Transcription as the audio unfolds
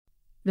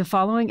The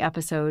following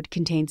episode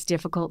contains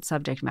difficult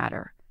subject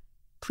matter.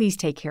 Please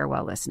take care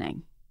while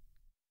listening.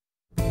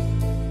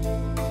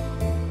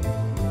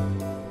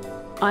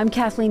 I'm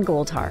Kathleen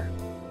Goldhar.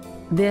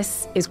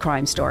 This is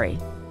Crime Story.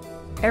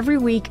 Every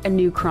week, a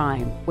new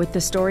crime with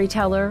the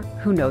storyteller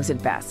who knows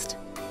it best.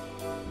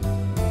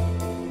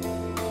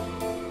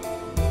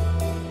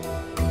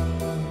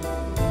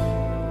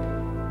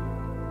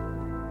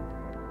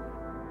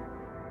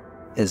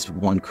 As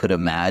one could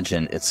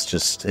imagine,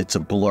 it's a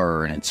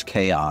blur and it's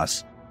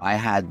chaos. I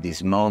had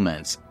these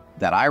moments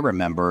that I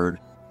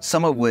remembered,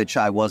 some of which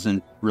I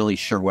wasn't really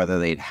sure whether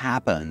they'd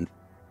happened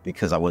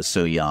because I was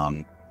so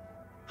young.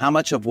 How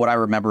much of what I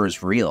remember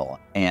is real,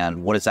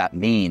 and what does that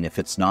mean if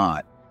it's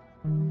not?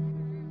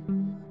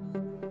 In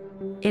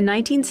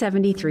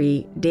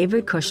 1973,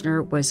 David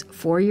Kushner was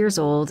 4 years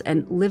old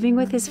and living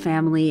with his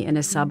family in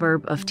a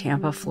suburb of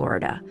Tampa,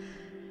 Florida.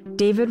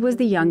 David was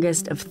the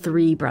youngest of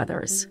 3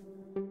 brothers.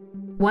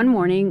 One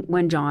morning,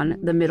 when John,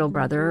 the middle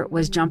brother,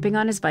 was jumping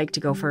on his bike to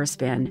go for a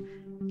spin,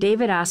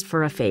 David asked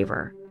for a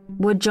favor.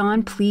 Would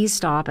John please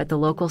stop at the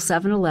local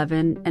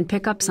 7-Eleven and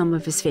pick up some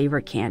of his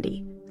favorite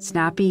candy,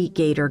 Snappy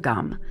Gator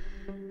gum?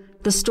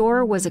 The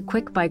store was a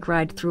quick bike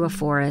ride through a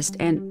forest,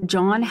 and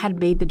John had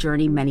made the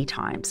journey many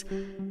times.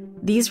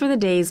 These were the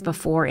days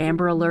before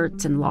Amber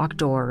Alerts and locked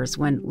doors,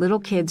 when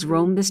little kids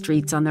roamed the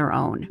streets on their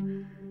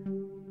own.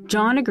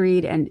 John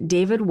agreed, and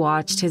David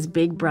watched his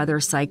big brother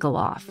cycle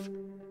off.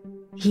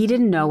 He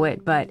didn't know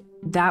it, but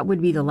that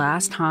would be the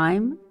last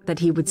time that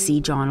he would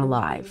see John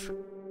alive.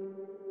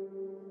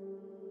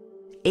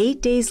 8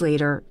 days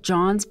later,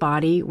 John's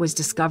body was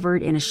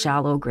discovered in a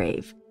shallow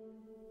grave.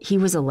 He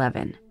was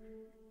 11.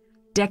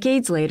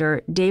 Decades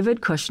later, David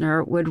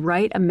Kushner would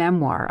write a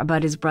memoir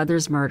about his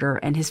brother's murder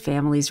and his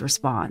family's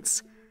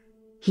response.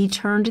 He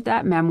turned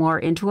that memoir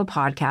into a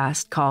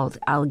podcast called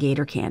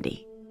Alligator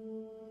Candy.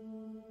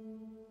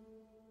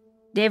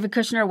 David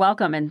Kushner,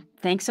 welcome, and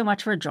thanks so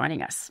much for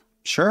joining us.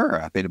 Sure,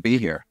 happy to be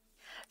here.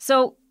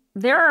 So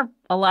there are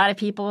a lot of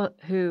people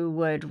who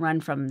would run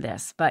from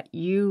this, but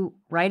you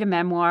write a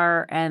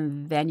memoir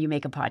and then you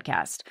make a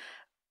podcast.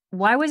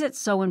 Why was it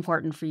so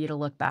important for you to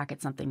look back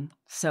at something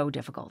so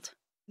difficult?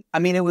 I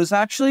mean, it was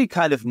actually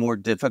kind of more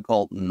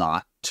difficult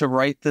not to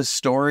write this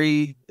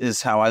story,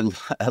 is how I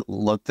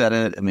looked at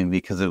it. I mean,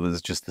 because it was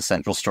just the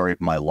central story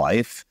of my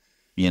life.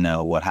 You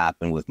know, what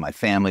happened with my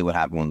family, what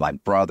happened with my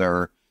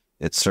brother.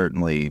 It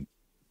certainly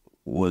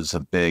was a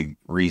big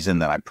reason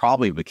that I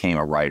probably became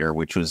a writer,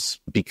 which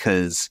was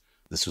because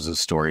this was a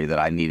story that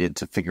I needed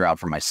to figure out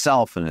for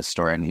myself and a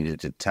story I needed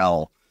to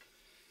tell.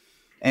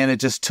 And it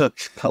just took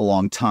a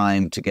long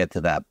time to get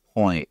to that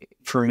point.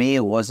 For me,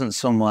 it wasn't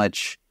so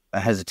much a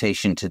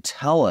hesitation to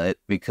tell it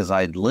because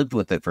I'd lived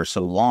with it for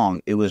so long.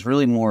 It was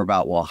really more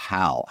about, well,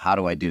 how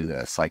do I do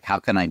this? Like, how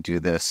can I do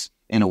this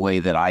in a way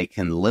that I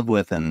can live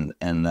with and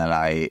that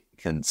I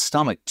can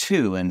stomach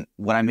too? And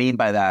what I mean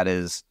by that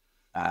is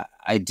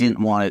I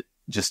didn't want it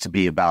just to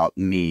be about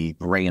me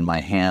wringing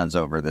my hands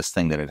over this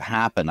thing that had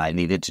happened. I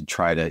needed to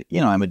try to,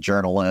 I'm a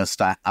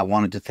journalist. I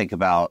wanted to think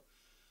about,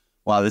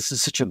 wow, this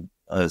is such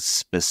a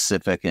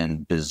specific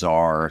and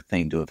bizarre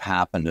thing to have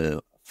happened to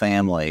a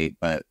family,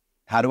 but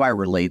how do I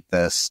relate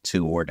this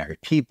to ordinary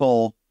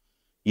people?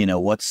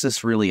 What's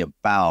this really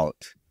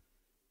about?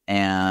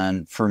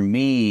 And for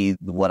me,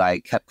 what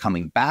I kept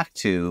coming back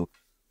to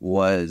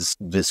was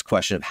this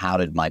question of how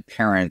did my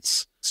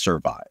parents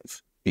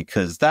survive?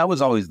 Because that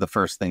was always the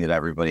first thing that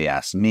everybody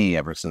asked me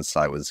ever since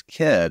I was a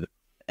kid.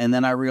 And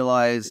then I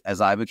realized as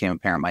I became a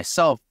parent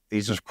myself,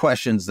 these are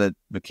questions that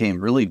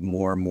became really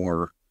more and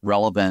more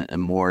relevant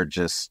and more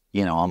just,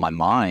 on my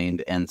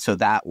mind. And so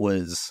that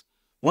was,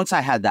 once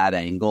I had that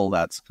angle,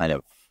 that's kind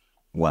of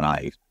when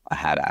I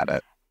had at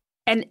it.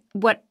 And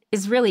what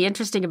is really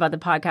interesting about the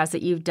podcast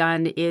that you've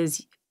done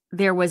is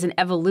there was an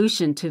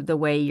evolution to the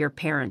way your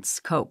parents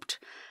coped.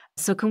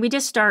 So can we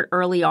just start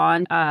early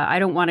on? I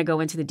don't want to go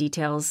into the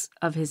details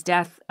of his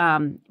death,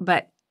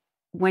 but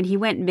when he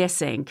went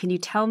missing, can you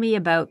tell me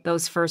about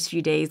those first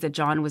few days that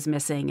John was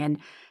missing, and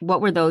what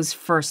were those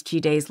first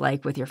few days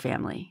like with your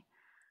family?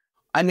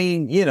 I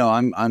mean,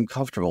 I'm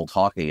comfortable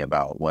talking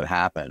about what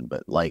happened,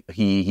 but like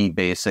he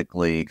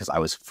basically, because I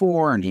was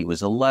 4 and he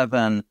was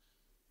 11, it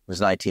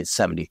was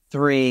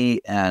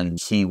 1973, and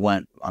he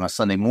went on a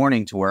Sunday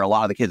morning to where a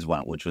lot of the kids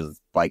went, which was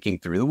biking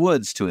through the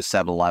woods to a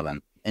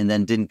 7-Eleven. And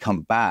then didn't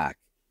come back.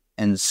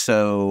 And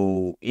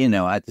so,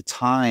 at the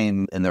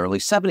time in the early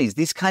 70s,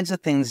 these kinds of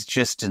things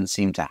just didn't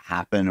seem to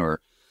happen.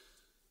 Or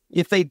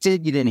if they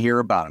did, you didn't hear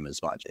about them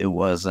as much. It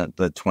wasn't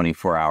the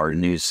 24-hour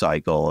news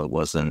cycle.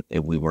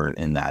 We weren't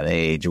in that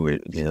age.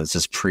 It's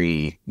just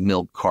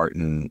pre-milk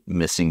carton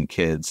missing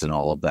kids and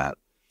all of that.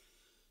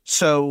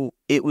 So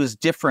it was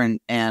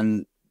different.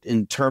 And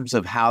in terms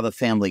of how the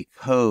family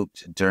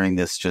coped during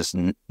this just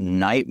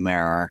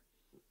nightmare,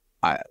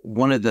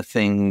 one of the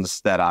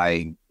things that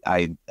I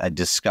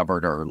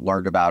discovered or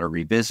learned about or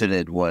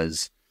revisited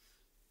was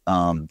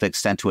the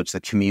extent to which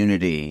the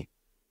community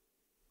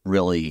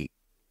really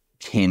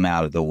came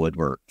out of the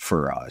woodwork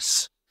for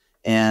us.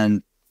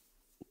 And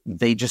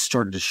they just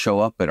started to show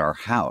up at our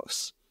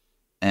house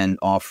and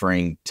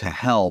offering to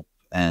help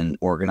and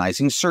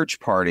organizing search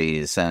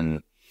parties.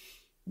 And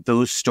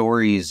those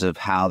stories of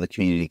how the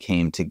community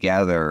came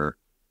together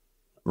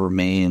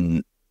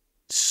remain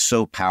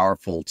so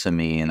powerful to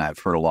me. And I've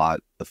heard a lot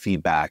of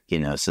feedback,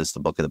 since the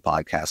book of the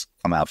podcast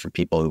come out from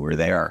people who were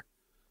there.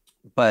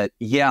 But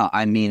yeah,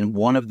 I mean,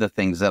 one of the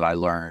things that I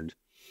learned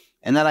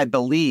and that I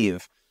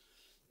believe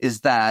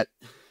is that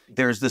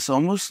there's this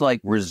almost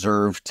like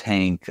reserve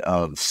tank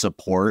of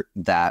support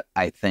that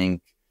I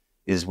think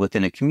is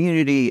within a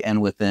community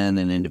and within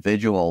an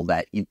individual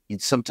that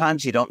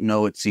sometimes you don't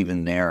know it's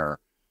even there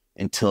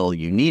until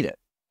you need it.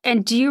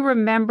 And do you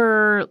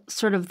remember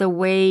sort of the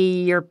way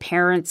your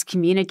parents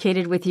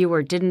communicated with you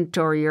or didn't,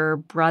 or your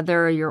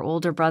brother, your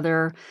older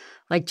brother,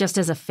 like just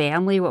as a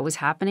family, what was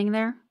happening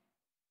there?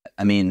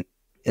 I mean,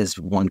 as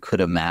one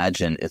could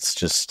imagine, it's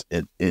just,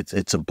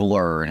 it's a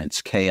blur and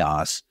it's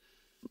chaos.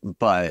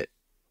 But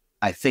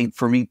I think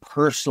for me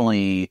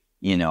personally,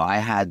 I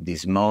had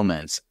these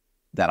moments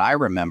that I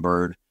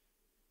remembered,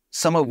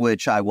 some of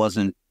which I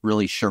wasn't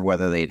really sure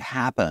whether they'd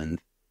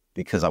happened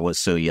because I was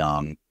so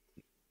young.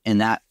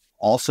 And that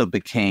also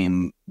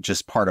became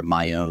just part of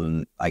my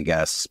own, I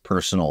guess,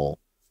 personal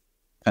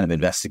kind of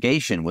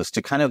investigation, was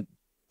to kind of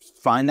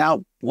find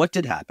out what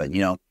did happen.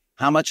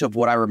 How much of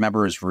what I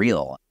remember is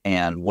real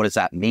and what does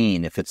that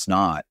mean if it's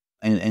not?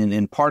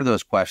 And part of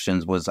those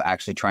questions was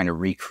actually trying to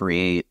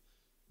recreate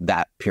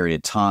that period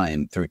of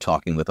time through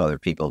talking with other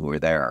people who were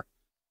there.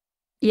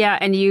 Yeah,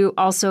 and you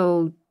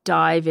also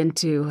dive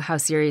into how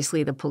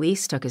seriously the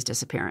police took his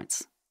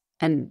disappearance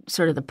and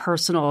sort of the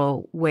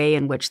personal way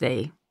in which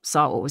they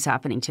saw what was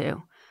happening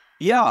too.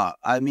 Yeah,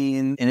 I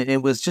mean, and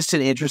it was just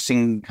an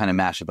interesting kind of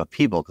mashup of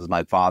people because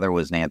my father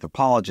was an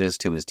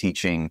anthropologist who was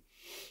teaching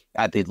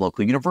at the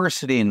local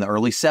university in the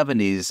early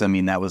 70s. I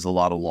mean, that was a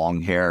lot of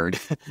long-haired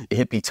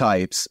hippie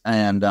types.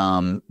 And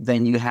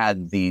then you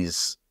had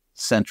these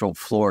Central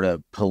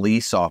Florida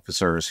police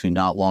officers who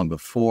not long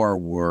before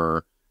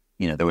were,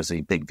 there was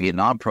a big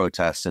Vietnam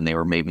protest and they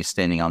were maybe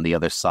standing on the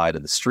other side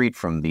of the street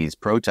from these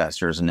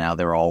protesters. And now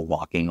they're all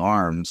locking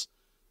arms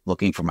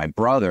looking for my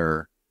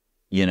brother,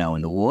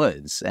 in the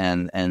woods.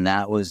 And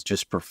that was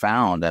just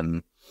profound.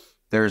 And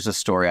there's a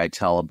story I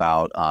tell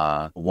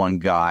about one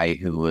guy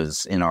who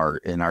was in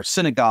our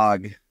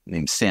synagogue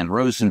named Stan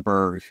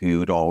Rosenberg, who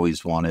had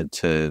always wanted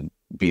to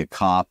be a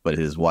cop, but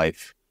his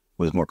wife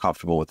was more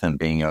comfortable with him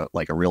being a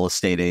real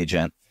estate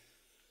agent.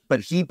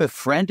 But he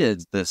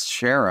befriended this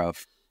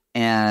sheriff,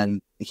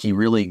 and he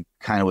really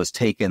kind of was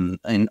taken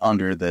in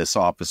under this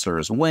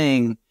officer's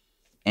wing.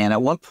 And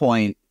at one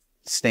point,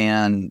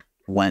 Stan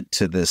went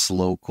to this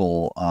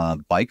local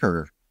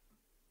biker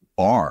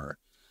bar,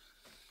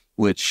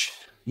 which,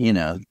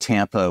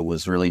 Tampa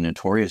was really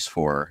notorious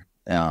for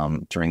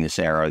during this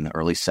era in the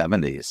early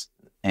 70s.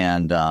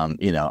 And,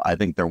 I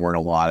think there weren't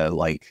a lot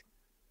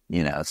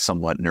of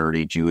somewhat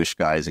nerdy Jewish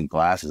guys in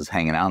glasses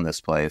hanging out in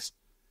this place.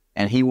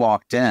 And he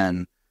walked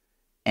in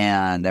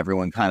and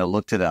everyone kind of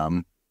looked at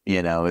him,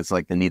 it's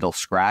like the needle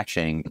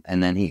scratching.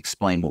 And then he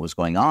explained what was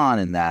going on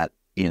and that,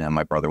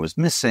 my brother was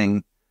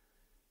missing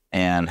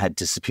and had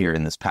disappeared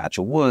in this patch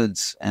of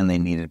woods and they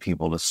needed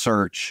people to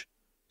search.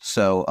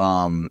 So,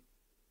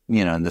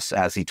 and this,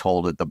 as he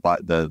told it,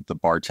 the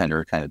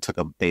bartender kind of took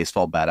a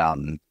baseball bat out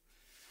and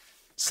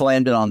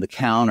slammed it on the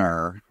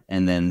counter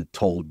and then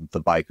told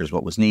the bikers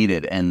what was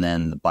needed. And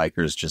then the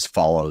bikers just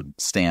followed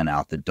Stan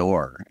out the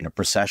door in a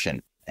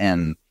procession.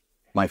 And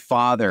my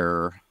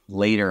father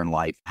later in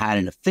life had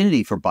an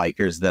affinity for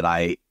bikers that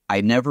I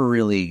never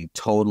really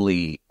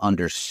totally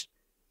understood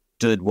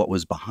what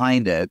was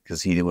behind it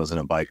because he wasn't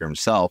a biker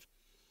himself.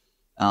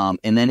 And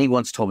then he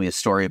once told me a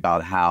story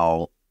about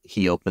how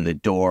he opened the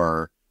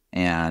door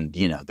and,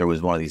 there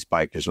was one of these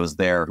bikers was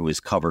there who was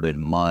covered in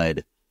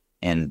mud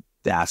and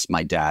asked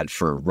my dad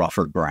for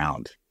rougher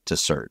ground to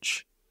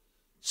search.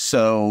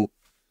 So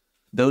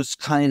those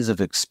kinds of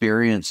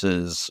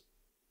experiences,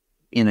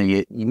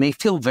 you may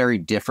feel very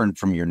different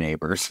from your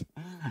neighbors,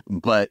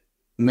 but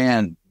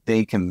man,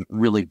 they can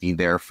really be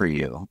there for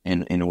you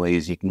in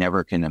ways you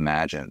never can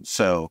imagine.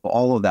 So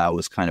all of that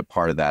was kind of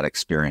part of that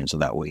experience of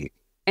that week.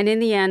 And in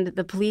the end,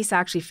 the police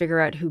actually figure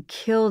out who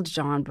killed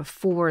John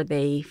before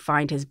they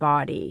find his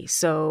body.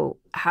 So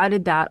how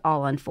did that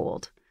all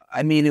unfold?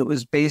 I mean, it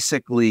was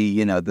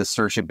basically, the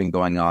search had been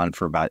going on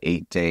for about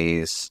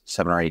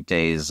 7 or 8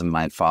 days. And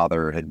my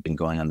father had been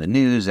going on the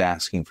news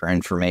asking for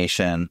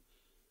information.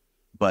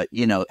 But,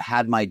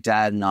 had my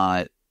dad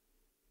not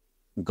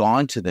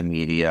gone to the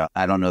media,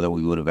 I don't know that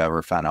we would have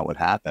ever found out what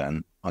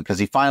happened. Because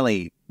he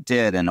finally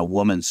did. And a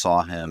woman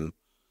saw him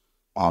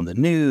on the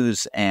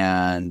news.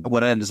 And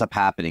what ends up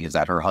happening is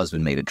that her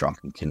husband made a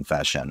drunken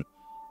confession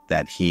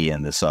that he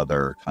and this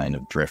other kind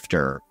of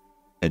drifter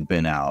had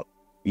been out,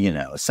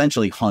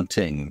 essentially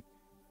hunting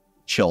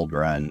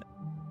children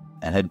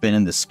and had been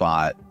in the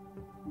spot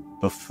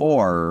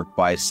before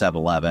by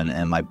 7-Eleven.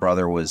 And my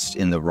brother was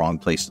in the wrong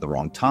place at the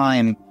wrong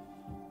time.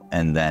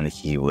 And then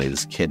he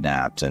was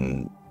kidnapped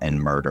and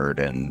murdered.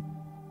 And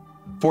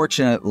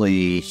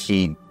fortunately,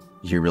 he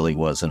he really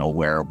wasn't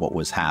aware of what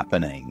was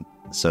happening.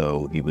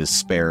 So he was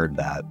spared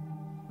that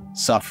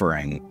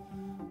suffering,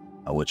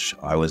 which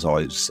I was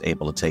always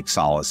able to take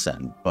solace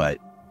in. But,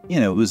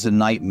 it was a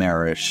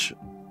nightmarish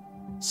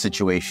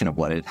situation of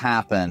what had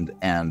happened.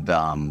 And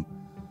the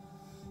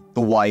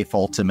wife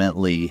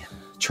ultimately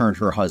turned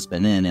her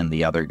husband in and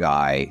the other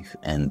guy,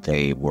 and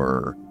they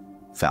were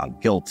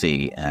found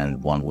guilty,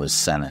 and one was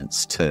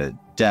sentenced to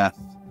death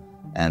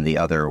and the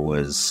other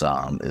was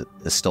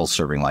is still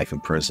serving life in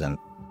prison.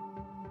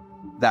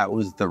 That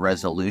was the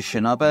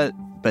resolution of it.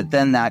 But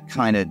then that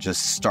kind of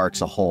just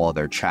starts a whole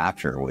other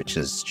chapter, which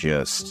is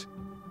just,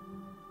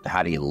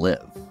 how do you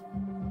live?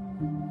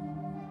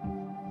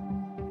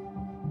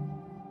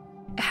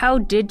 How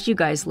did you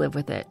guys live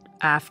with it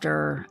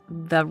after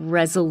the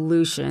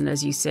resolution,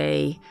 as you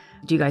say?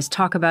 Do you guys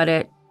talk about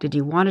it? Did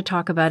you want to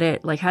talk about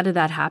it? Like, how did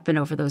that happen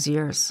over those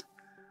years?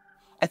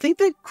 I think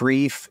that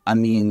grief,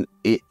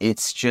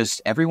 it's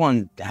just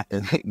everyone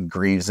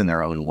grieves in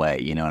their own way,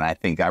 and I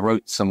think I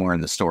wrote somewhere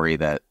in the story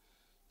that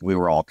we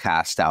were all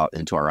cast out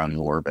into our own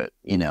orbit.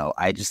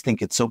 I just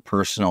think it's so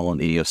personal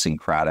and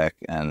idiosyncratic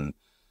and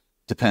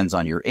depends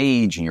on your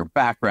age and your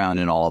background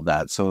and all of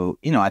that. So,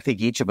 I think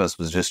each of us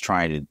was just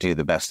trying to do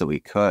the best that we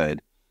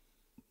could.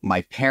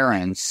 My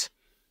parents,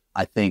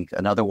 I think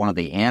another one of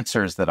the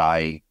answers that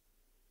I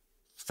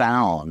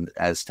found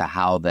as to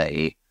how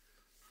they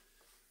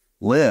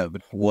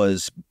lived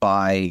was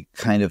by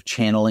kind of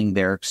channeling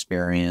their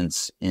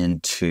experience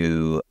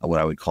into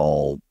what I would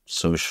call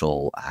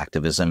social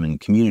activism and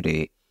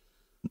community.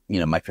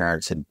 My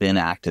parents had been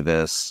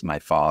activists. My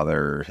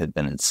father had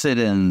been in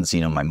sit-ins.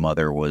 My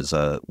mother was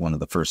one of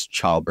the first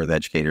childbirth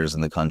educators in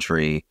the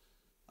country,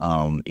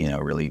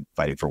 really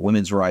fighting for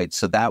women's rights.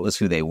 So that was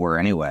who they were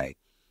anyway.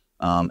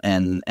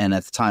 And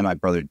at the time my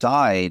brother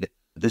died,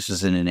 this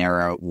was in an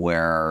era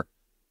where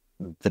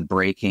the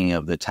breaking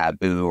of the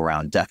taboo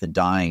around death and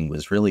dying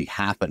was really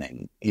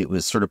happening. It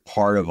was sort of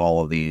part of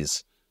all of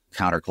these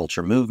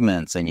counterculture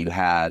movements. And you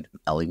had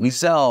Elie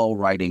Wiesel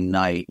writing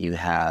Night. You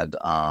had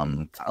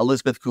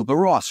Elizabeth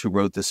Kubler-Ross, who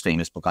wrote this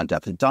famous book on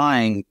death and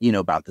dying,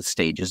 about the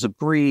stages of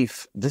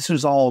grief. This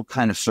was all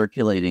kind of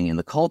circulating in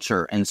the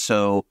culture. And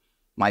so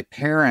my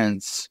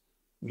parents,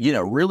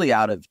 really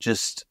out of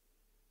just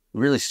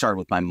really started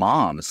with my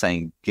mom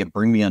saying,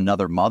 bring me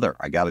another mother.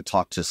 I got to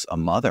talk to a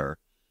mother.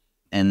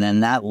 And then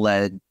that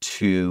led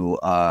to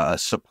a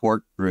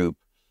support group,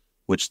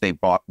 which they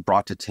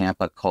brought to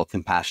Tampa called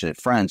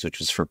Compassionate Friends, which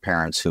was for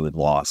parents who had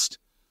lost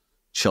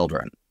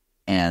children.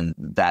 And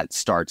that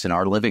starts in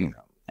our living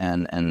room,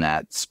 and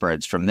that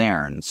spreads from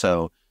there. And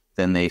so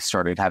then they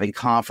started having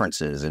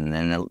conferences and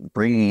then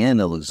bringing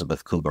in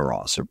Elizabeth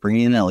Kubler-Ross or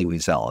bringing in Elie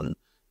Wiesel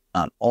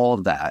and all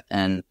of that.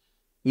 And,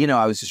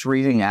 I was just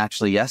reading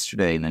actually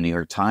yesterday in the New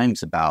York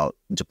Times about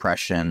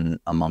depression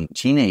among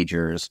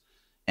teenagers,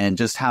 and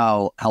just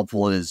how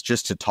helpful it is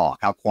just to talk,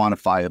 how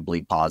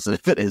quantifiably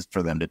positive it is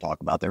for them to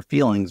talk about their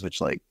feelings, which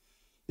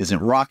isn't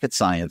rocket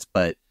science,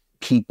 but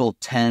people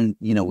tend,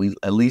 we,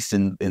 at least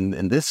in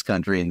this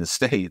country, in the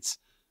States,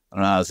 I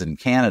don't know how it's in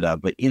Canada,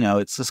 but,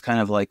 it's just kind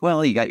of like,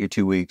 well, you got your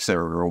 2 weeks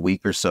or a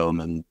week or so, and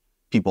then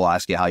people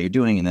ask you how you're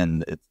doing, and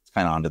then it's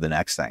kind of on to the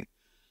next thing.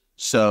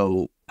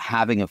 So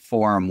having a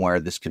forum where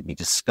this could be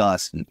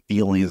discussed and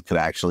feelings could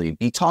actually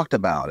be talked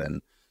about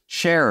and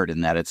shared,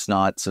 and that it's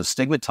not so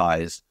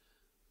stigmatized,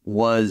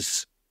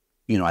 was,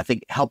 I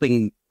think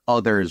helping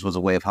others was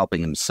a way of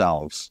helping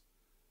themselves.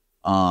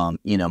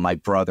 My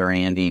brother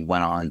Andy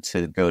went on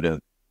to go to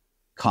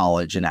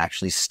college and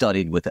actually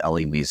studied with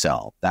Elie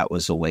Wiesel. That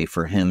was a way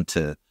for him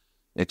to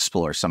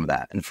explore some of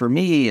that. And for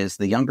me, as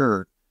the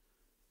younger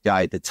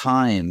guy at the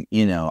time,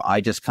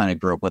 I just kind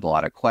of grew up with a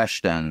lot of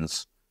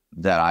questions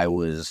that I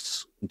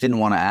didn't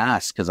want to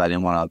ask because I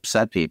didn't want to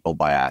upset people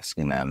by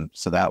asking them.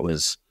 So that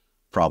was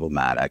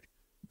problematic.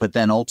 But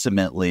then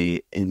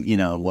ultimately,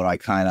 what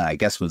I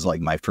guess was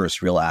like my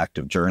first real act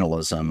of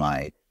journalism,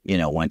 I,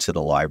 went to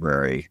the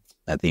library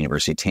at the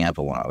University of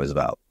Tampa when I was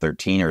about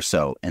 13 or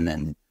so, and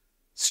then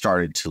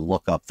started to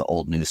look up the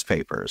old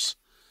newspapers.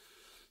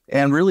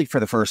 And really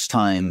for the first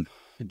time,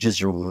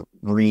 just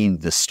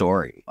read the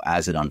story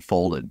as it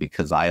unfolded,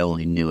 because I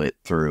only knew it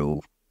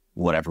through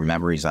whatever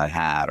memories I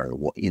had or,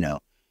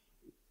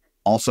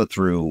 also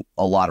through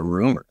a lot of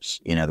rumors.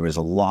 There was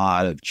a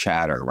lot of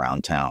chatter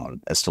around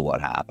town as to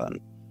what happened.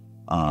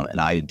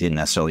 And I didn't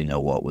necessarily know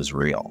what was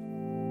real.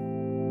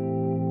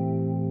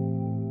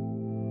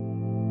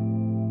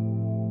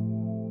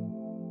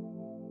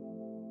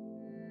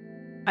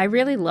 I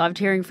really loved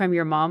hearing from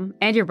your mom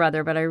and your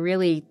brother, but I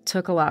really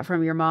took a lot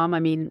from your mom.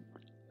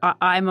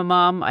 I'm a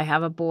mom. I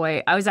have a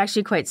boy. I was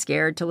actually quite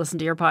scared to listen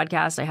to your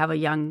podcast. I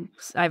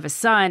have a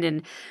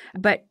son,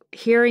 but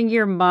hearing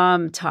your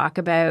mom talk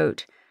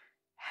about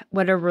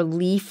what a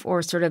relief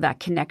or sort of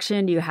that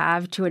connection you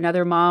have to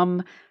another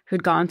mom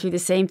who'd gone through the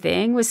same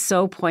thing was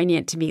so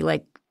poignant to me.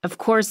 Like, of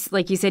course,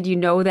 like you said,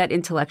 that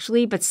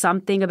intellectually, but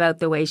something about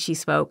the way she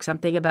spoke,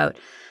 something about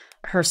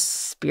her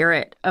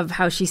spirit of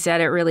how she said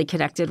it really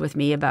connected with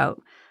me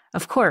about,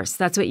 of course,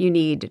 that's what you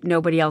need.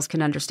 Nobody else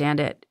can understand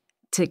it.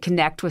 to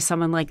connect with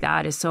someone like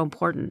that is so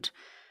important.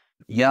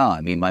 Yeah,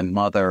 I mean, my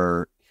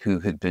mother, who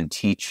had been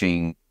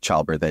teaching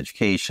childbirth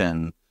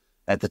education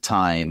at the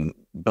time,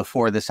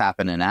 before this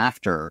happened and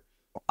after,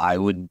 I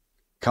would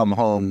come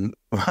home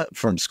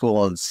from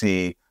school and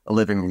see a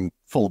living room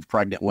full of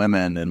pregnant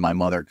women and my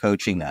mother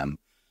coaching them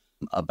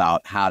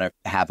about how to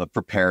have a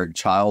prepared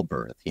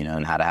childbirth,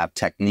 and how to have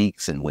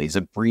techniques and ways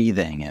of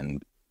breathing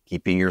and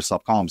keeping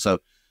yourself calm. So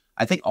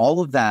I think all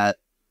of that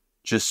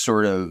just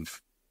sort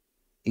of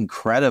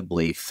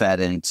incredibly fed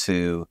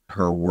into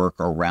her work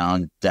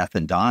around death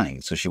and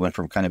dying. So she went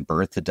from kind of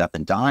birth to death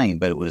and dying,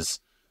 but it was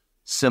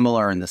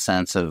similar in the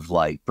sense of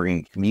like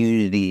bringing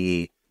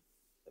community,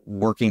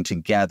 working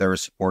together,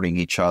 supporting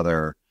each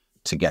other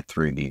to get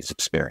through these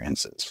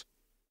experiences.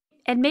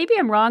 And maybe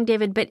I'm wrong,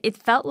 David, but it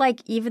felt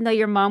like even though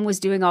your mom was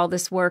doing all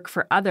this work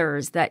for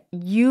others, that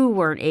you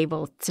weren't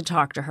able to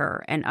talk to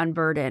her and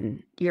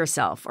unburden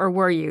yourself. Or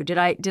were you?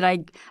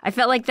 I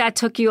felt like that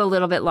took you a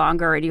little bit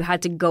longer and you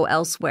had to go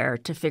elsewhere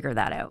to figure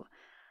that out.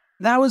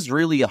 That was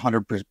really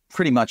 100%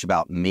 pretty much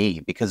about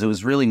me, because it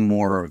was really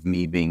more of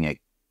me being a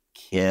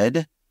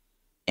kid.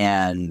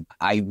 And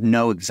I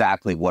know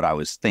exactly what I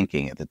was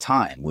thinking at the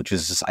time, which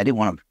is just, I didn't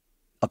want to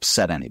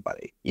upset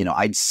anybody.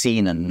 I'd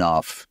seen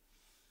enough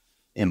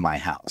in my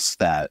house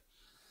that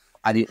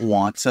I didn't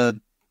want to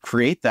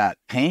create that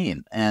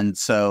pain. And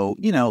so,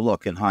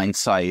 look, in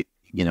hindsight,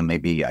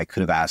 maybe I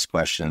could have asked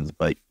questions,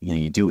 but,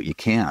 you do what you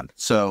can.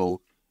 So,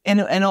 and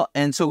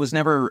so it was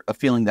never a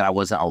feeling that I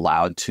wasn't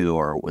allowed to,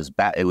 or it was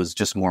bad. It was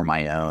just more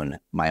my own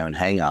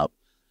hang up.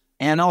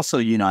 And also,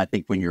 I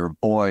think when you're a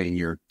boy and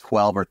you're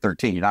 12 or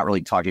 13, you're not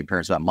really talking to your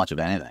parents about much of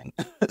anything.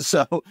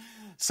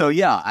 So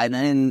yeah.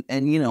 And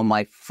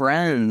my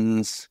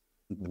friends,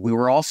 we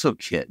were also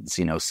kids,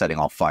 setting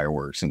off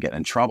fireworks and getting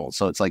in trouble.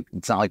 So it's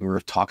not like we were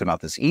talking about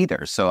this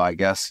either. So I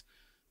guess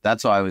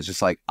that's why I was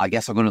just like, I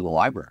guess I'll go to the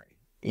library.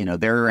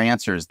 There are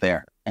answers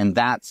there. And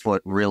that's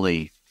what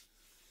really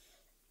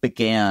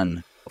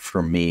began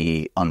for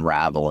me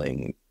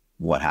unraveling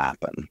what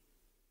happened.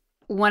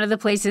 One of the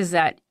places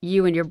that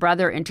you and your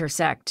brother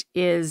intersect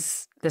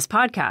is this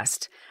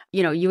podcast.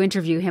 You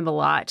interview him a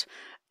lot.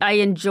 I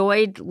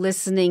enjoyed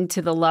listening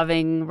to the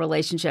loving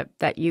relationship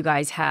that you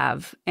guys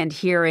have and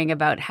hearing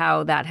about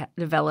how that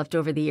developed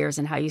over the years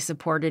and how you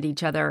supported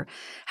each other.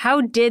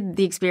 How did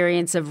the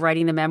experience of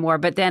writing the memoir,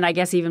 but then I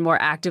guess even more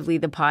actively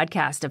the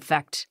podcast,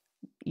 affect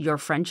your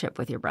friendship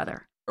with your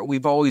brother?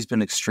 We've always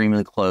been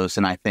extremely close.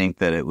 And I think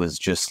that it was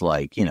just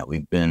like,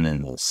 we've been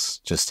in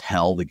this just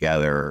hell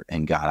together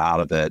and got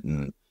out of it.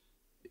 And,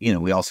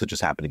 we also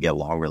just happened to get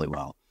along really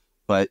well.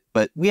 But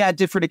we had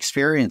different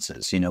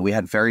experiences. We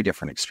had very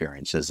different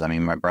experiences. I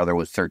mean, my brother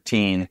was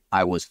 13.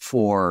 I was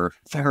 4.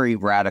 Very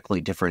radically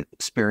different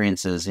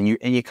experiences. And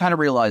you kind of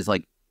realize,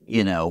 like,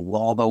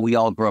 although we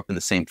all grew up in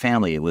the same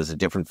family, it was a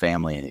different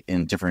family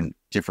in different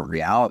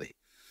reality.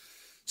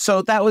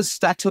 So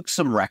that took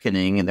some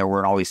reckoning. And there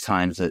were always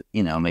times that,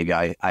 maybe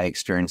I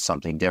experienced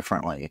something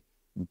differently.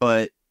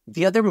 But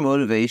the other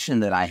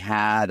motivation that I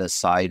had,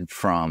 aside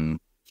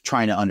from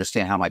trying to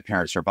understand how my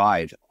parents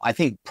survived, I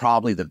think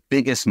probably the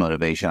biggest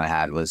motivation I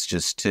had was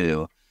just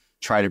to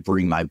try to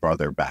bring my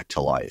brother back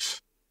to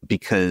life,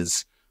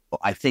 because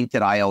I think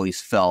that I always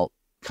felt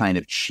kind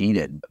of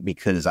cheated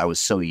because I was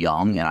so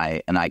young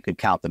and I could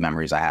count the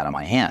memories I had on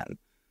my hand.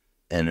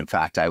 And in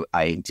fact,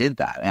 I did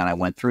that, and I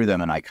went through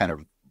them and I kind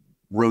of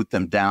wrote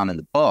them down in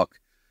the book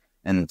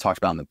and talked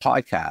about in the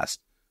podcast.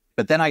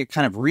 But then I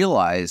kind of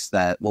realized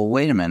that, well,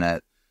 wait a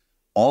minute,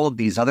 all of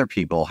these other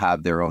people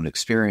have their own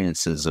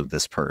experiences of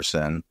this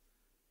person.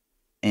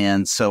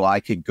 And so I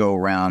could go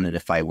around, and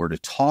if I were to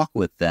talk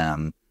with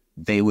them,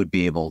 they would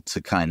be able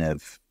to kind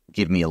of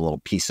give me a little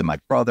piece of my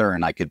brother,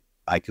 and I could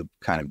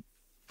kind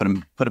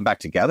of put them back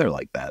together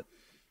like that.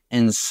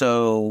 And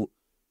so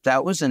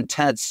that was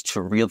intense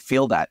to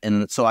feel that.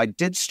 And so I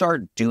did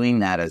start doing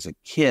that as a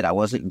kid. I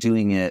wasn't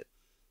doing it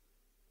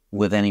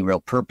with any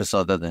real purpose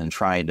other than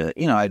trying to,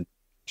 I'd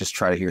just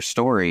try to hear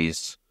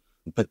stories.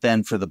 But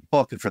then for the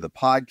book and for the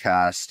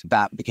podcast,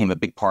 that became a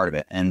big part of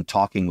it. And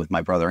talking with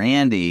my brother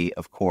Andy,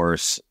 of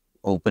course,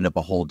 opened up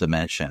a whole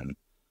dimension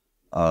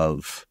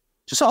of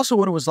just also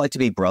what it was like to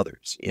be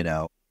brothers,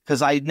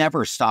 because I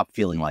never stopped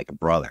feeling like a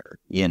brother,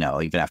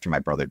 even after my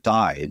brother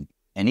died.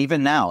 And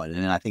even now,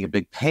 and I think a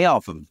big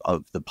payoff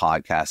of the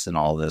podcast and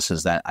all this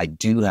is that I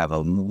do have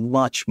a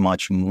much,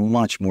 much,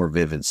 much more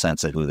vivid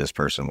sense of who this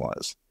person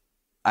was.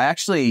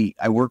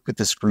 I work with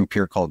this group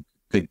here called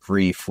Good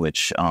Grief,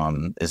 which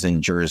is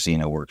in Jersey,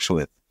 and it works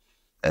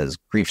as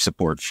grief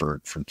support for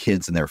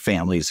kids and their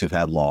families who've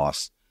had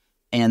loss.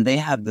 And they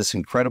have this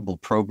incredible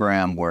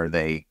program where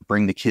they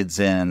bring the kids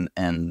in,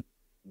 and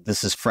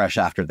this is fresh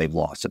after they've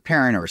lost a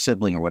parent or a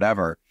sibling or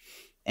whatever.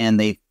 And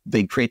they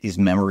create these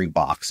memory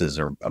boxes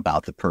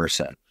about the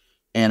person.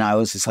 And I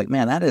was just like,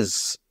 man, that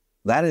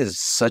is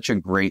such a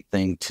great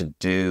thing to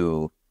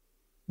do,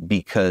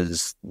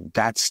 because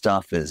that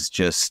stuff is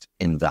just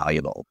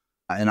invaluable.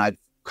 And I've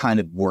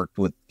kind of worked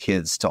with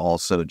kids to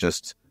also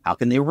just, how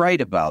can they write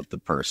about the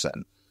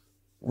person?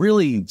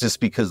 really just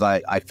because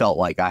I felt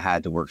like I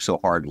had to work so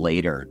hard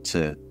later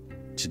to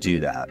do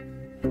that.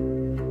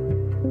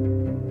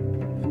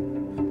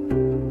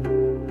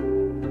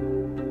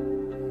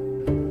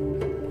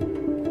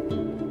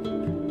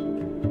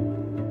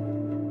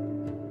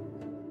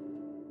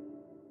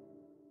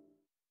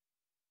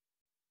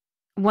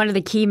 One of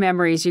the key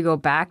memories you go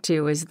back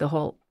to is the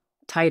whole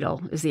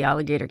title is the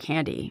Alligator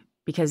Candy,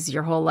 because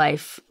your whole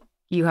life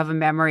you have a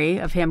memory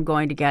of him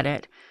going to get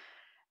it.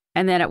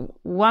 And then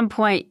at one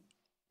point,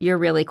 you're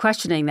really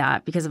questioning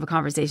that because of a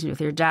conversation with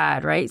your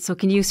dad, right? So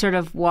can you sort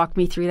of walk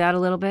me through that a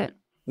little bit?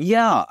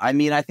 Yeah. I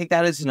mean, I think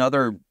that is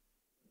another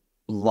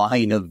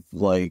line of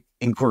like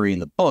inquiry in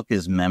the book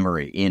is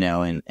memory, you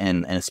know,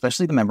 and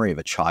especially the memory of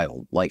a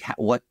child. Like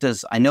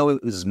I know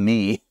it was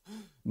me,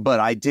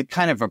 but I did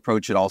kind of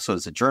approach it also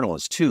as a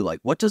journalist too. Like,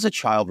 what does a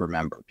child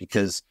remember?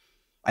 Because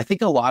I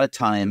think a lot of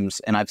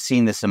times, and I've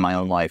seen this in my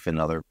own life and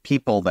other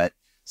people, that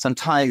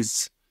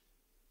sometimes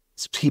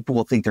people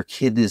will think their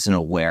kid isn't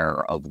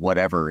aware of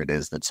whatever it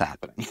is that's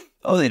happening.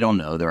 Oh, they don't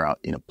know. They're out,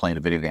 you know, playing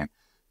a video game.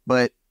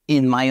 But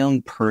in my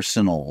own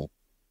personal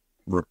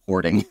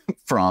reporting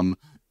from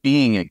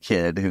being a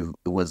kid who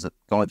was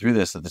going through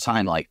this at the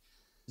time, like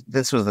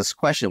this was this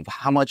question of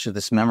how much of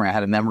this memory, I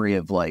had a memory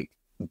of like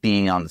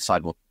being on the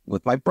sidewalk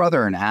with my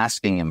brother and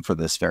asking him for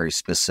this very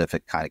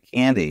specific kind of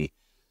candy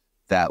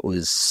that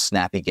was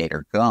Snappy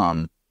Gator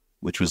gum,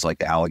 which was like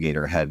the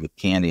alligator head with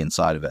candy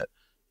inside of it.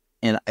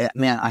 And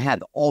man, I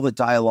had all the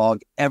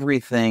dialogue,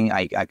 everything.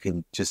 I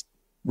could just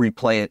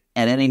replay it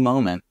at any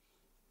moment,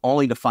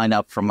 only to find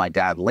out from my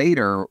dad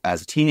later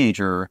as a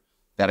teenager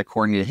that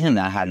according to him,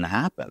 that hadn't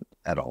happened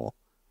at all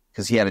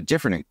because he had a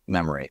different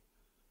memory,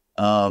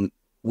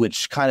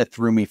 which kind of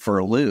threw me for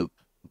a loop.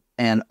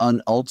 And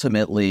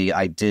ultimately,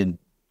 I did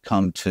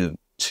come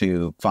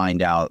to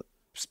find out,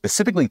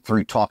 specifically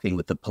through talking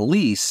with the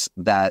police,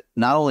 that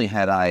not only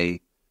had I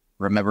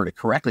remembered it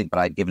correctly, but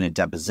I'd given a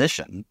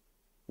deposition,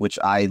 which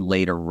I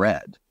later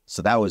read.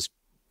 So that was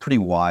pretty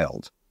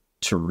wild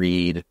to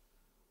read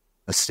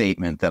a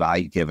statement that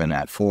I'd given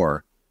at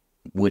 4,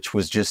 which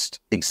was just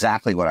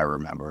exactly what I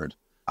remembered.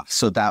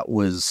 So that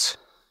was,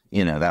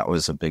 you know, that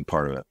was a big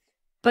part of it.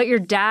 But your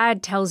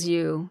dad tells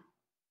you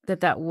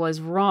that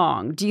was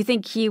wrong. Do you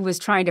think he was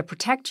trying to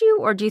protect you,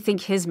 or do you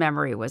think his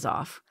memory was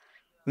off?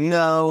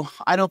 No,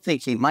 I don't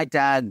think my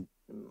dad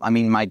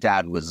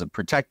was a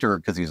protector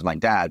because he was my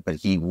dad, but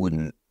he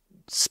wouldn't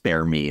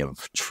spare me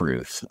of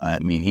truth. I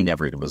mean, he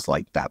never was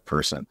like that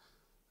person.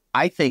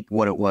 I think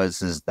what it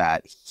was is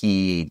that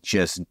he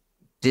just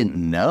didn't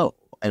know.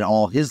 And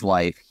all his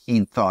life,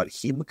 he thought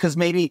because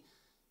maybe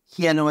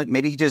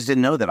he just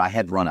didn't know that I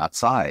had run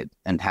outside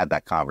and had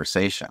that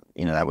conversation.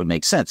 You know, that would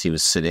make sense. He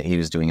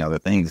was doing other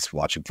things,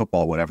 watching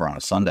football, whatever, on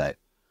a Sunday.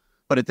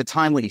 But at the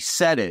time when he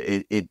said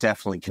it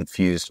definitely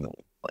confused me.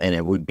 And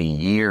it would be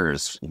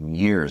years,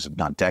 if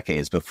not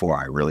decades, before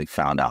I really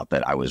found out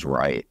that I was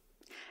right.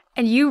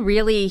 And you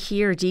really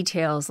hear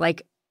details.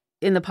 Like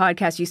in the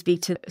podcast, you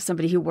speak to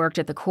somebody who worked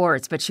at the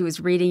courts, but she was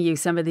reading you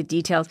some of the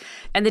details.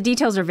 And the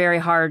details are very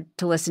hard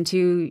to listen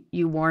to.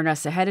 You warn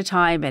us ahead of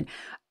time.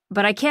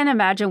 But I can't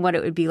imagine what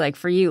it would be like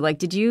for you. Like,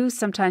 did you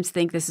sometimes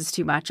think this is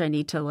too much? I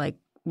need to like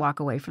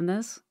walk away from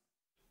this?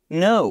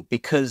 No,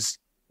 because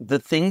the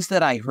things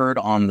that I heard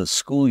on the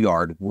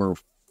schoolyard were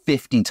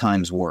 50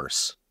 times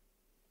worse.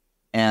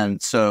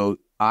 And so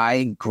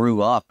I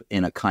grew up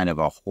in a kind of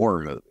a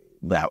horror movie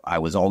that I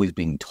was always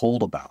being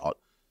told about.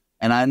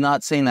 And I'm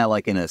not saying that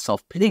like in a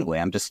self-pitying way.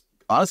 I'm just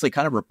honestly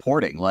kind of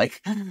reporting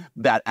like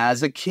that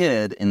as a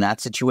kid in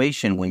that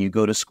situation, when you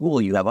go to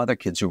school, you have other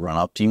kids who run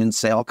up to you and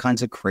say all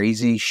kinds of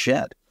crazy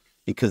shit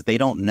because they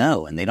don't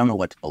know and they don't know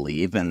what to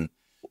believe. And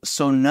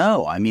so,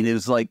 no, I mean, it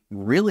was like,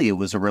 really, it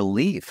was a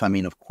relief. I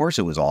mean, of course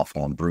it was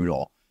awful and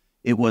brutal.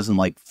 It wasn't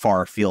like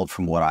far afield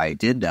from what I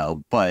did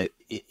know, but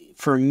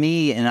for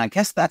me, and I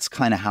guess that's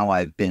kind of how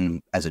I've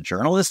been as a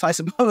journalist, I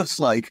suppose,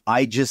 like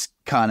I just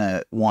kind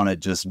of want to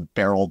just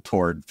barrel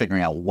toward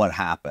figuring out what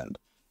happened.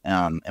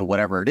 And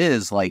whatever it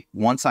is, like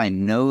once I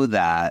know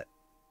that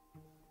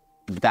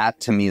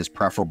to me is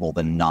preferable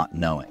than not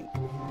knowing.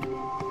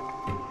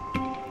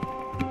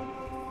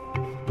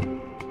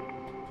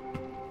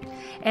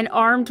 And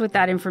armed with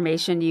that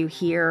information, you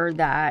hear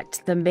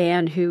that the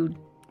man who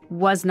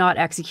was not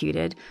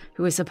executed,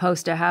 who was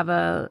supposed to have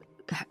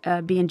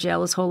be in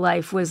jail his whole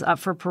life, was up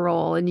for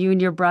parole, and you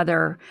and your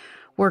brother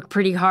worked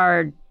pretty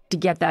hard to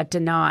get that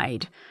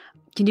denied.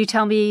 Can you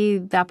tell me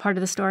that part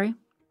of the story?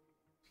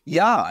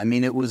 Yeah, I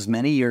mean, it was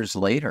many years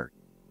later.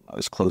 I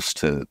was close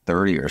to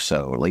 30 or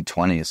so, or late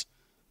 20s.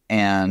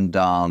 And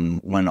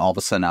when all of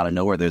a sudden, out of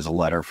nowhere, there's a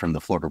letter from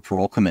the Florida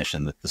Parole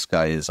Commission that this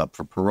guy is up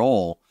for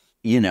parole,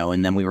 you know,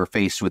 and then we were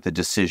faced with the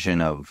decision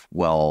of,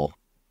 well,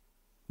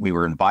 we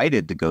were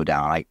invited to go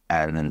down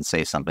and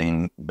say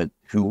something, but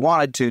who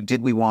wanted to?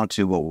 Did we want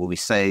to? What will we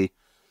say?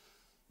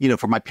 You know,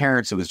 for my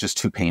parents, it was just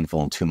too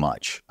painful and too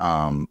much.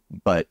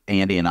 But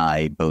Andy and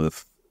I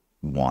both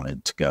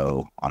wanted to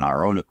go on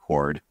our own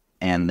accord.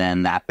 And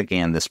then that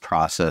began this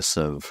process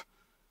of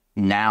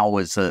now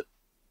was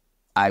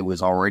I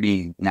was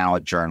already now a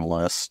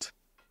journalist.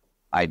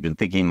 I'd been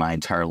thinking my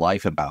entire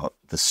life about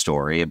the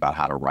story, about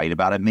how to write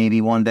about it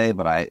maybe one day,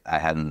 but I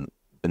hadn't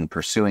been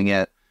pursuing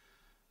it.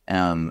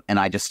 And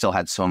I just still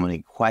had so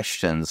many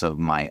questions of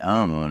my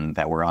own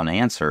that were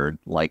unanswered.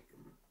 Like,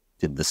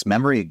 did this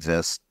memory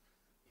exist?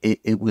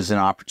 It was an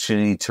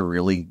opportunity to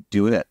really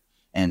do it.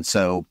 And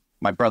so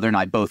my brother and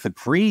I both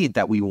agreed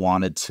that we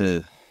wanted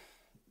to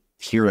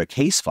hear a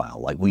case file.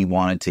 Like, we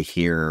wanted to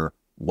hear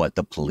what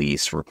the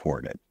police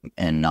reported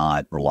and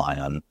not rely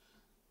on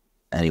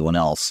anyone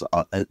else,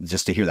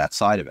 just to hear that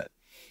side of it.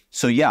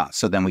 So, yeah.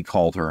 So then we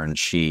called her and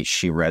she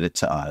read it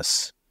to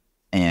us.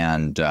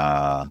 And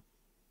that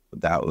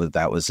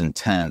was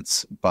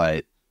intense.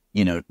 But,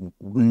 you know,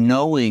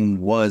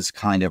 knowing was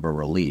kind of a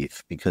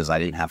relief because I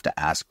didn't have to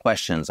ask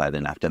questions. I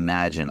didn't have to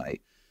imagine.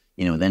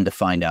 Then to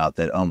find out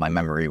that, my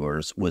memory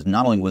was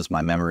not only was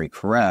my memory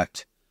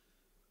correct,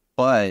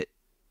 but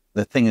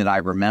the thing that I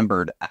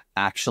remembered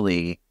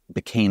actually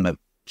became a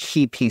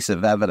key piece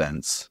of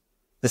evidence.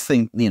 This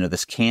thing,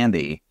 this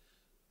candy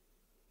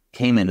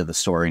came into the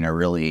story in a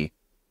really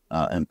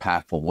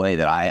impactful way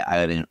that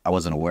I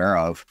wasn't aware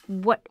of.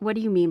 What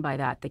do you mean by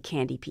that, the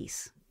candy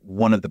piece?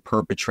 One of the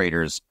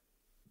perpetrators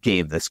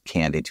gave this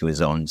candy to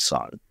his own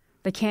son.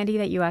 The candy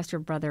that you asked your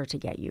brother to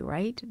get you,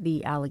 right?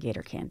 The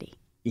alligator candy.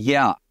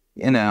 Yeah.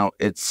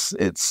 It's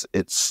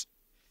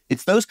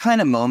those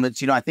kind of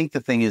moments. I think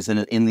the thing is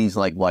in these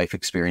like life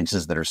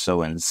experiences that are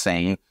so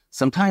insane,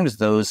 sometimes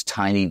those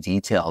tiny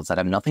details that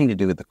have nothing to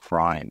do with the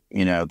crime,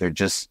 they're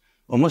just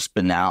almost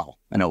banal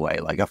in a way.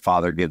 Like a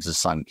father gives his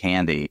son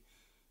candy,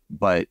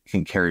 but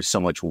can carry so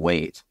much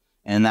weight.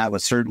 And that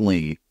was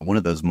certainly one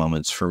of those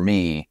moments for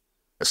me.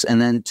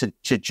 And then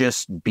to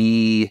just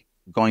be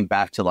going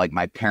back to like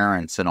my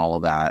parents and all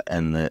of that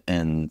and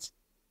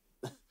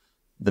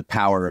the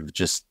power of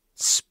just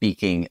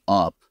speaking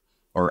up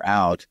or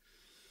out,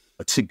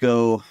 to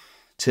go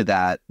to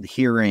that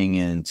hearing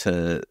and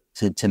to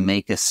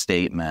make a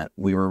statement.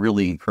 We were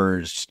really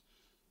encouraged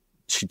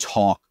to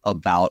talk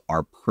about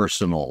our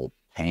personal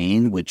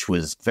pain, which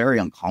was very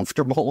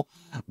uncomfortable,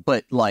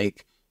 but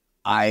like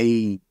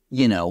we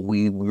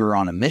were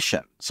on a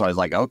mission. So I was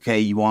like, okay,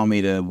 you want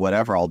me to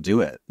whatever, I'll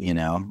do it,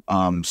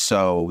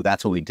 so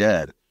that's what we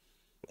did.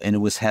 And it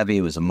was heavy.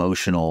 It was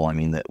emotional. I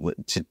mean, that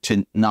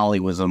to not only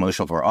was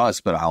emotional for us,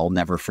 but I'll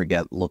never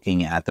forget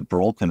looking at the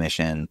parole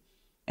commission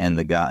and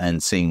the guy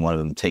and seeing one of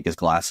them take his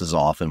glasses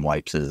off and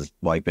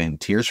wiping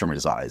tears from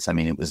his eyes. I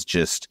mean,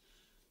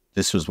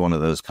 this was one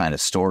of those kind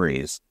of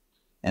stories.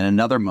 And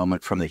another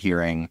moment from the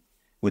hearing,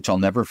 which I'll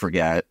never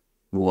forget,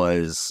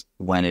 was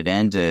when it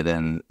ended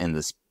and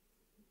this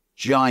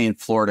giant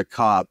Florida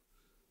cop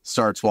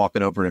starts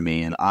walking over to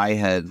me. And I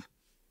had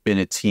been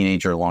a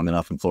teenager long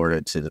enough in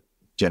Florida to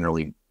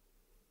generally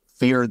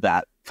fear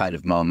that kind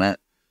of moment.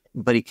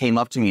 But he came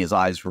up to me, his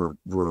eyes were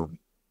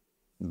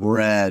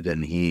red,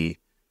 and he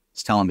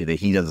was telling me that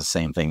he does the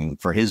same thing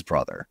for his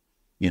brother,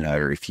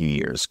 every few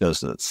years goes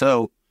to it.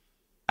 So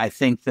I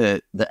think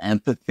that the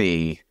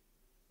empathy,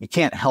 you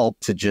can't help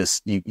to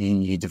just,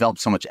 you develop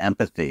so much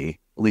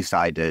empathy, at least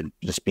I did,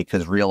 just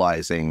because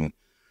realizing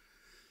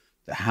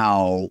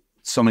how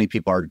so many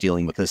people are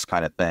dealing with this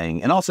kind of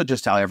thing, and also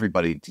just how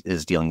everybody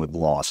is dealing with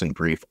loss and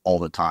grief all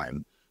the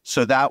time.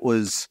 So that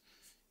was,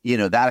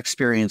 that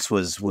experience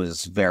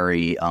was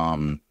very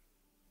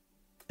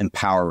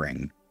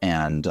empowering,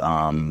 and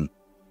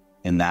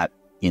that,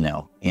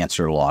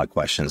 answered a lot of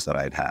questions that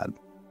I'd had.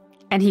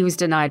 And he was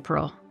denied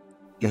parole.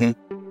 Mm-hmm.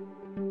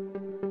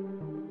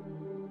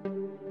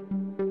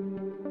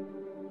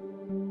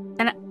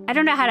 And I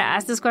don't know how to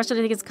ask this question.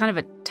 I think it's kind of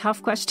a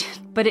tough question,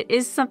 but it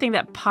is something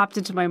that popped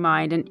into my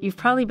mind, and you've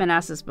probably been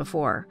asked this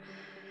before.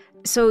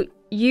 So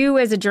you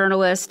as a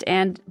journalist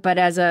but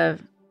as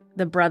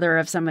the brother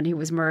of someone who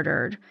was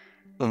murdered,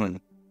 mm-hmm.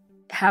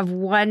 have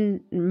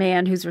one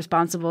man who's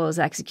responsible is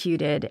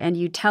executed, and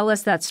you tell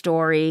us that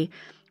story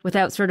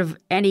without sort of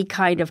any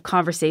kind of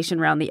conversation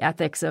around the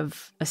ethics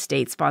of a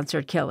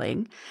state-sponsored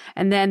killing.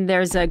 And then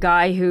there's a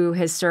guy who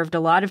has served a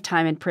lot of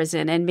time in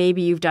prison, and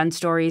maybe you've done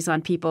stories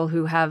on people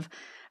who have,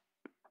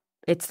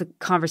 it's the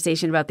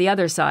conversation about the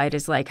other side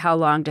is like, how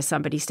long does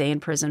somebody stay in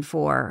prison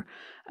for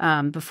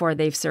before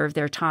they've served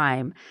their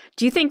time?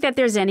 Do you think that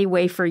there's any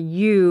way for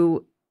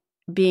you,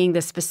 being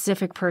the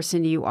specific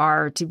person you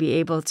are, to be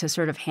able to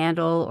sort of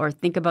handle or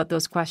think about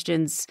those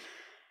questions?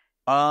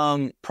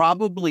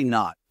 Probably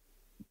not.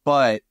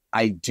 But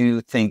I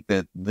do think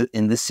that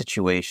in this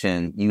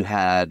situation, you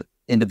had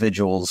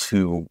individuals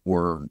who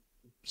were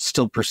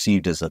still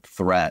perceived as a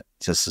threat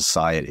to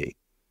society.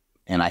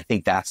 And I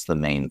think that's the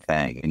main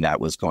thing. And that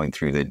was going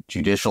through the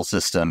judicial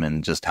system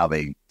and just how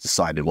they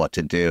decided what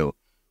to do.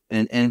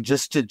 And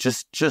just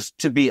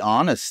to be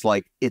honest,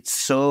 like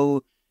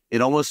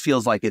it almost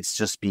feels like it's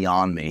just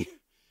beyond me.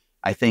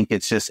 I think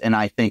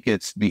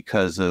it's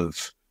because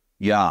of,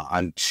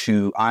 I'm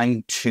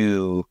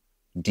too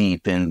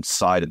deep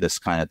inside of this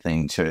kind of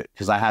thing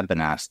because I have been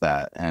asked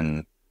that,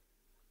 and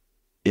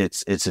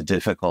it's a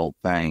difficult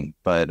thing.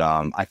 But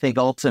I think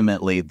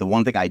ultimately the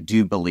one thing I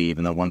do believe,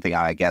 and the one thing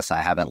I guess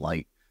I haven't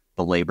like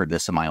belabored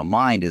this in my own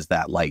mind, is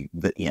that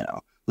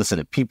listen,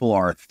 if people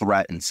are a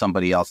threat and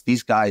somebody else,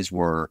 these guys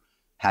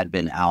had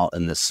been out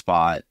in this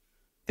spot.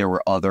 There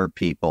were other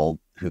people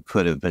who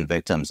could have been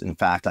victims. In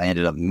fact, I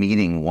ended up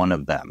meeting one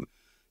of them.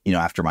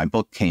 After my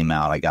book came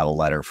out, I got a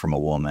letter from a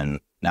woman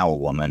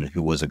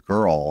who was a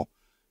girl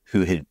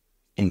who had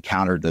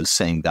encountered those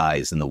same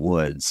guys in the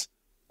woods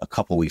a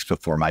couple weeks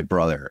before my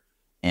brother.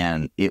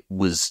 And it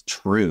was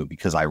true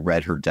because I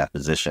read her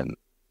deposition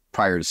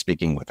prior to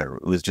speaking with her.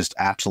 It was just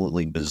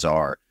absolutely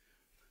bizarre.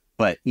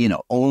 But,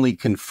 only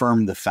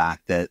confirmed the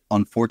fact that,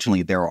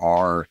 unfortunately, there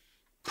are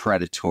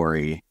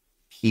predatory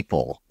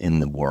people in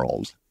the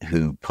world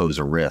who pose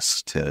a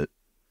risk to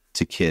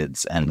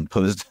kids and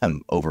pose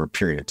them over a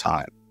period of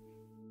time.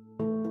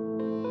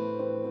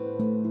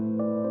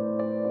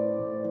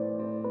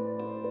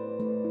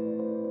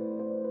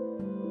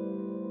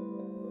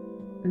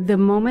 The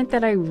moment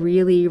that I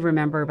really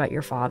remember about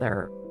your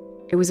father,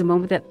 it was a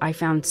moment that I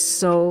found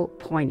so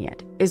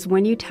poignant, is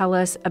when you tell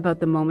us about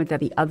the moment that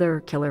the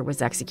other killer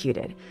was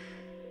executed.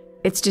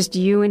 It's just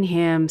you and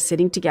him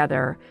sitting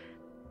together,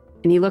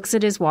 and he looks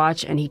at his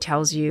watch and he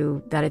tells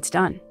you that it's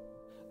done.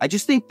 I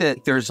just think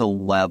that there's a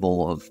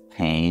level of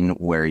pain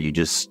where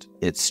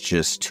it's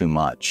just too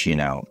much,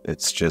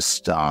 It's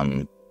just,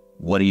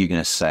 what are you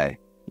going to say,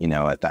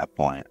 at that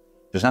point?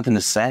 There's nothing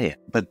to say.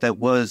 But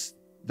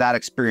that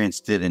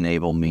experience did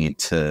enable me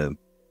to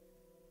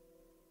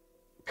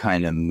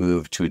kind of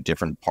move to a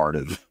different part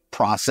of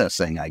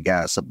processing, I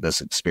guess, of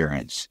this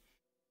experience.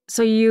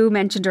 So you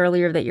mentioned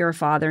earlier that you're a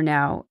father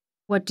now.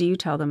 What do you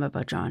tell them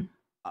about John?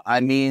 I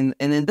mean,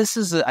 and then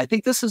I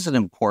think this is an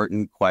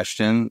important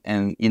question.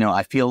 And,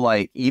 I feel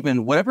like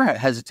even whatever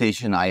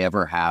hesitation I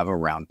ever have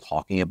around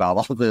talking about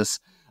all this,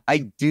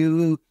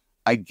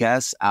 I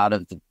guess out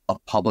of a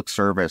public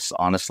service,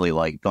 honestly,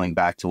 like going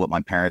back to what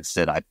my parents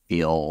did, I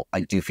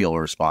do feel a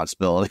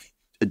responsibility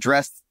to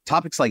address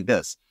topics like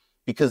this,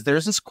 because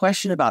there's this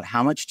question about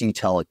how much do you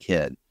tell a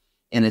kid?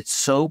 And it's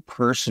so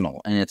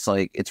personal. And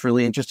it's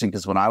really interesting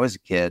because when I was a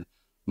kid,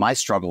 my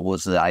struggle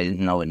was that I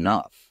didn't know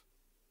enough,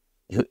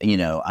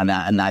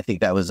 and I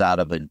think that was out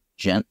of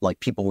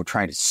people were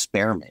trying to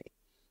spare me.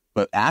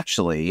 But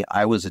actually,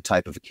 I was a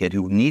type of a kid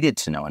who needed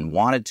to know and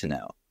wanted to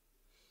know.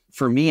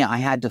 For me, I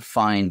had to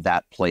find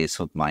that place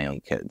with my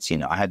own kids.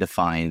 I had to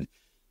find,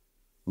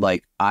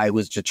 I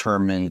was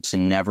determined to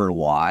never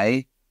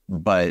lie,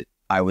 but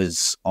I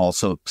was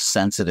also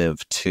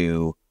sensitive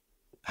to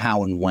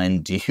how and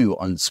when do you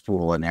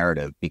unspool a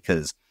narrative,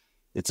 because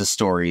it's a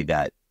story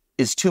that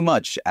is too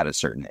much at a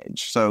certain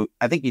age. So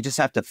I think you just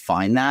have to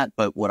find that.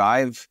 But what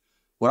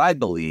I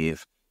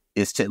believe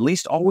is to at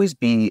least always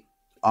be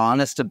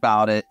honest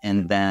about it,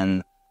 and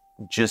then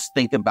just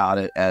think about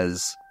it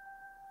as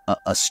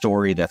a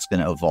story that's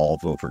going to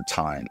evolve over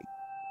time.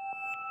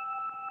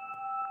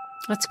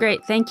 That's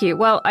great. Thank you.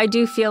 Well, I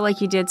do feel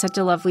like you did such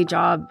a lovely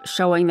job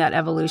showing that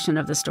evolution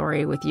of the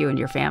story with you and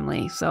your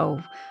family.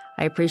 So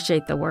I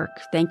appreciate the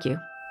work. Thank you.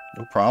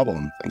 No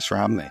problem. Thanks for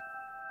having me.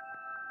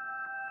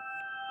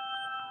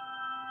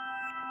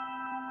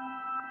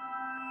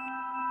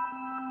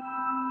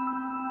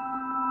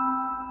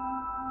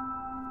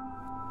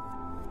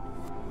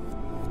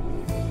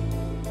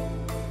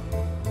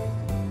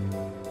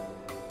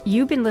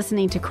 You've been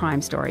listening to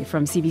Crime Story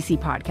from CBC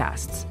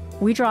Podcasts.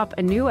 We drop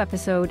a new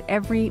episode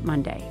every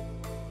Monday.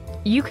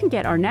 You can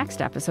get our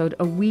next episode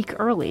a week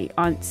early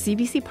on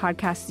CBC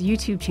Podcasts'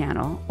 YouTube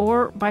channel,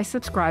 or by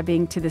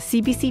subscribing to the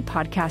CBC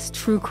Podcast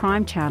True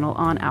Crime channel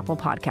on Apple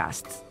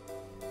Podcasts.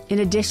 In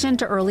addition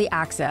to early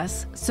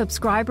access,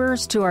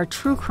 subscribers to our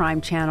True Crime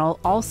channel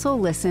also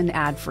listen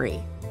ad-free.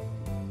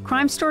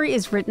 Crime Story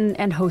is written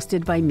and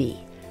hosted by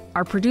me.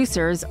 Our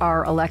producers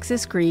are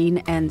Alexis Green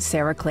and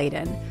Sarah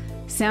Clayton.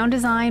 Sound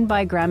design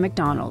by Graham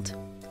McDonald.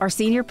 Our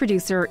senior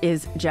producer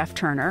is Jeff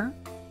Turner.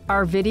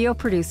 Our video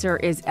producer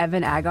is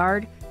Evan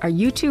Agard. Our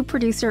YouTube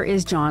producer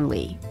is John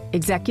Lee.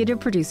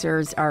 Executive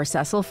producers are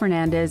Cecil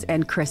Fernandez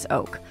and Chris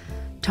Oak.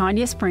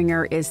 Tanya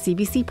Springer is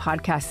CBC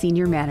Podcast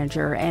Senior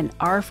Manager, and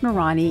Arif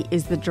Noorani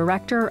is the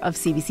Director of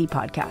CBC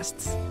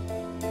Podcasts.